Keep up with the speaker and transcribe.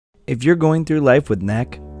If you're going through life with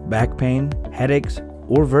neck, back pain, headaches,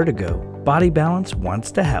 or vertigo, Body Balance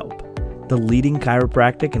wants to help. The leading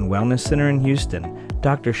chiropractic and wellness center in Houston,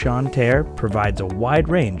 Dr. Sean Tare provides a wide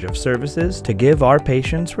range of services to give our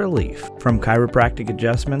patients relief. From chiropractic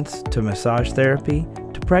adjustments to massage therapy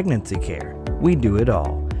to pregnancy care, we do it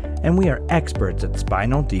all. And we are experts at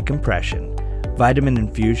spinal decompression, vitamin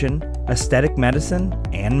infusion, aesthetic medicine,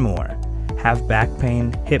 and more. Have back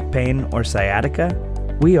pain, hip pain, or sciatica?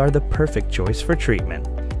 We are the perfect choice for treatment.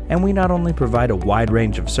 And we not only provide a wide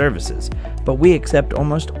range of services, but we accept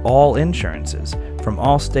almost all insurances, from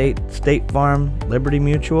Allstate, State Farm, Liberty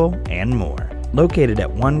Mutual, and more. Located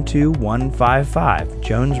at 12155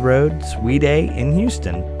 Jones Road, Suite A in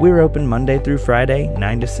Houston, we're open Monday through Friday,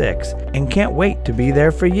 9 to 6, and can't wait to be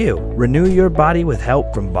there for you. Renew your body with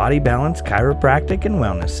help from Body Balance Chiropractic and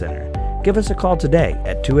Wellness Center. Give us a call today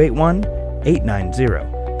at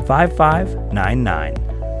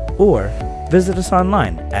 281-890-5599 or visit us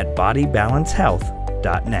online at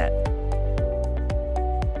bodybalancehealth.net.